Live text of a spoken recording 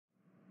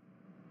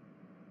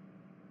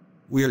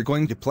We are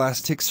going to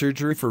plastic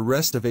surgery for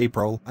rest of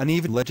April. An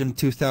even legend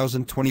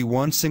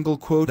 2021 single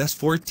quote's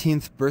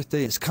 14th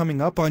birthday is coming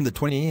up on the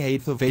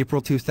 28th of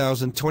April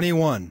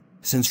 2021.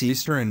 Since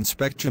Easter and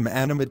Spectrum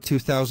Animate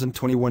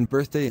 2021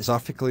 birthday is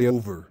officially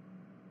over.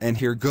 And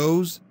here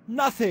goes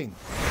nothing.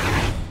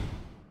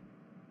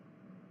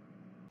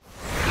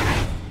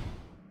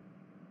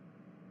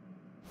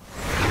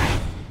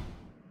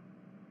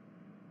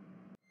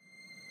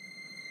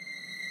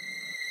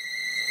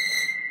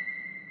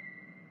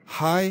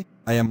 Hi,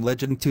 I am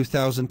Legend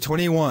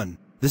 2021.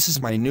 This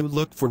is my new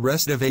look for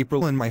rest of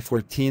April and my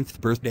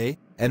 14th birthday,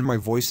 and my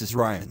voice is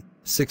Ryan,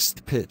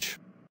 6th pitch.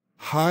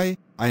 Hi,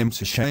 I am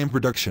Sasham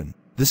Production.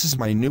 This is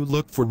my new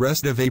look for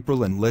rest of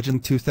April and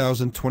Legend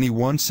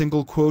 2021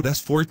 single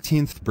quote's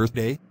 14th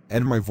birthday,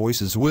 and my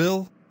voice is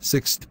Will,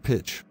 6th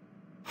pitch.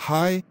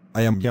 Hi,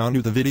 I am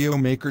Yanu the Video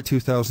Maker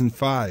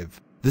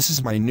 2005. This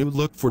is my new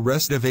look for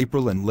rest of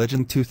April and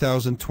Legend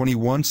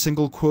 2021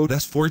 single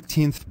quote's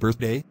 14th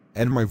birthday,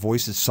 and my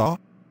voice is Saw,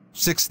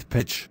 6th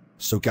pitch.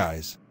 So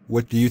guys,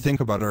 what do you think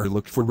about our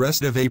look for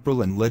rest of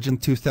April and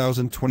Legend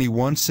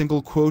 2021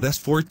 single quote's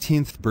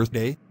 14th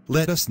birthday?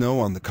 Let us know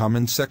on the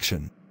comment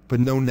section, but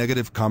no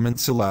negative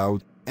comments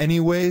allowed.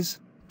 Anyways,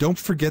 don't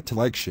forget to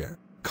like, share,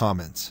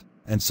 comments,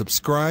 and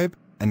subscribe,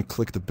 and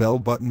click the bell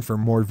button for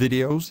more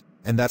videos,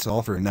 and that's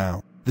all for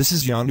now. This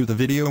is Yanu the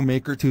Video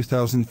Maker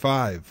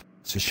 2005,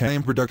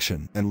 Sasham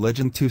Production and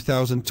Legend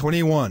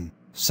 2021,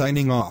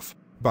 signing off.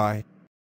 Bye.